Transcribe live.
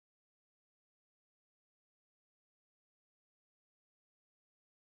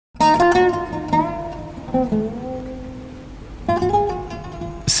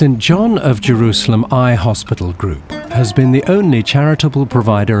St. John of Jerusalem Eye Hospital Group has been the only charitable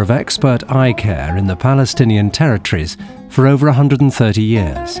provider of expert eye care in the Palestinian territories for over 130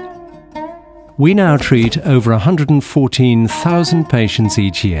 years. We now treat over 114,000 patients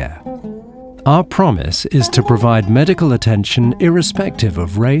each year. Our promise is to provide medical attention irrespective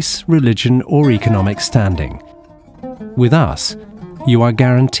of race, religion, or economic standing. With us, you are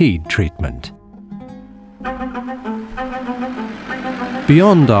guaranteed treatment.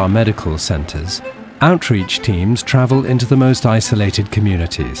 Beyond our medical centres, outreach teams travel into the most isolated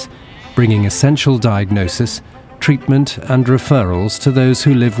communities, bringing essential diagnosis, treatment and referrals to those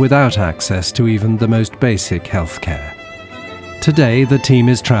who live without access to even the most basic health care. Today, the team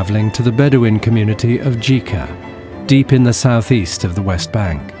is travelling to the Bedouin community of Jika, deep in the southeast of the West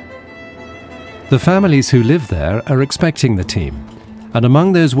Bank. The families who live there are expecting the team, and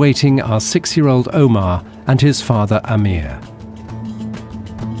among those waiting are 6-year-old Omar and his father Amir.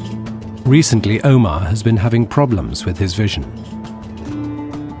 Recently, Omar has been having problems with his vision.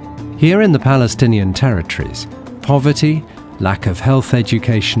 Here in the Palestinian territories, poverty, lack of health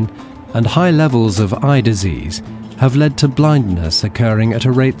education, and high levels of eye disease have led to blindness occurring at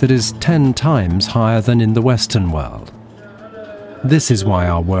a rate that is 10 times higher than in the Western world. This is why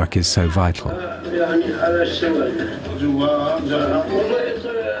our work is so vital.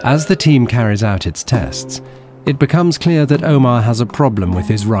 As the team carries out its tests, it becomes clear that Omar has a problem with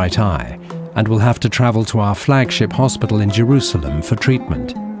his right eye and will have to travel to our flagship hospital in Jerusalem for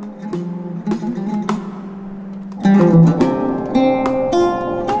treatment.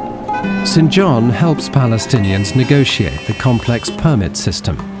 St. John helps Palestinians negotiate the complex permit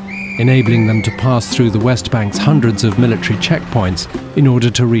system, enabling them to pass through the West Bank's hundreds of military checkpoints in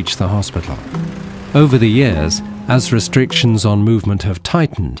order to reach the hospital. Over the years, as restrictions on movement have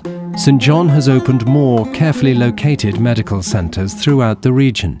tightened, St. John has opened more carefully located medical centres throughout the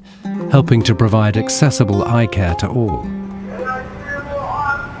region, helping to provide accessible eye care to all.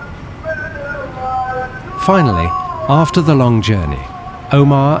 Finally, after the long journey,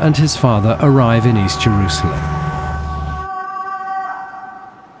 Omar and his father arrive in East Jerusalem.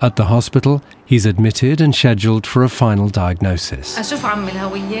 At the hospital, he's admitted and scheduled for a final diagnosis.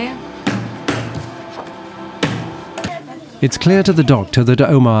 It's clear to the doctor that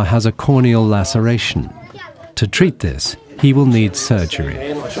Omar has a corneal laceration. To treat this, he will need surgery.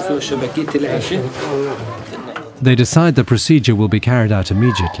 They decide the procedure will be carried out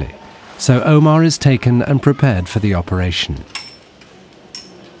immediately, so Omar is taken and prepared for the operation.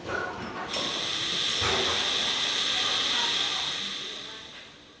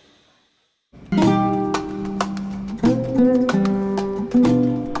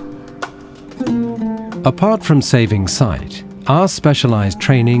 Apart from saving sight, our specialized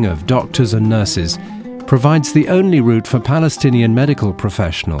training of doctors and nurses provides the only route for Palestinian medical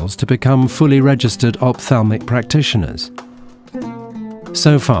professionals to become fully registered ophthalmic practitioners.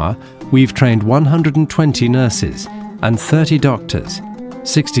 So far, we've trained 120 nurses and 30 doctors,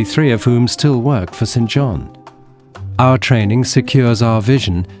 63 of whom still work for St. John. Our training secures our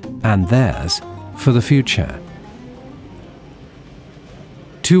vision, and theirs, for the future.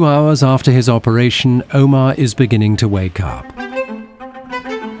 2 hours after his operation, Omar is beginning to wake up.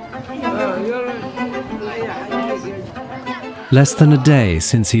 Less than a day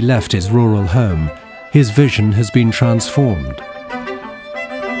since he left his rural home, his vision has been transformed.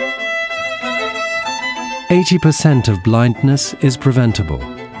 80% of blindness is preventable,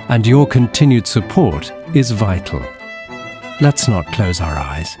 and your continued support is vital. Let's not close our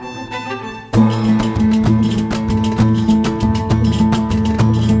eyes.